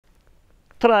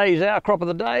Today's outcrop of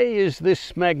the day is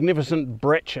this magnificent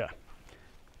Breccia.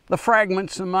 The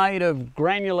fragments are made of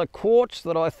granular quartz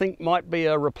that I think might be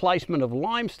a replacement of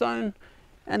limestone,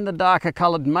 and the darker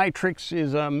coloured matrix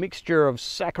is a mixture of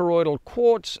saccharoidal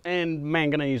quartz and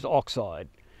manganese oxide.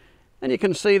 And you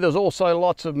can see there's also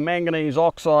lots of manganese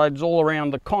oxides all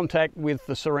around the contact with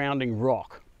the surrounding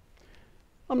rock.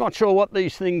 I'm not sure what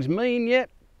these things mean yet,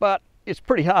 but it's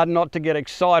pretty hard not to get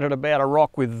excited about a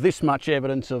rock with this much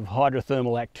evidence of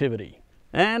hydrothermal activity.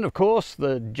 And of course,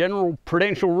 the general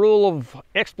prudential rule of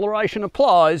exploration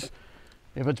applies.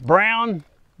 If it's brown,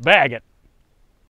 bag it.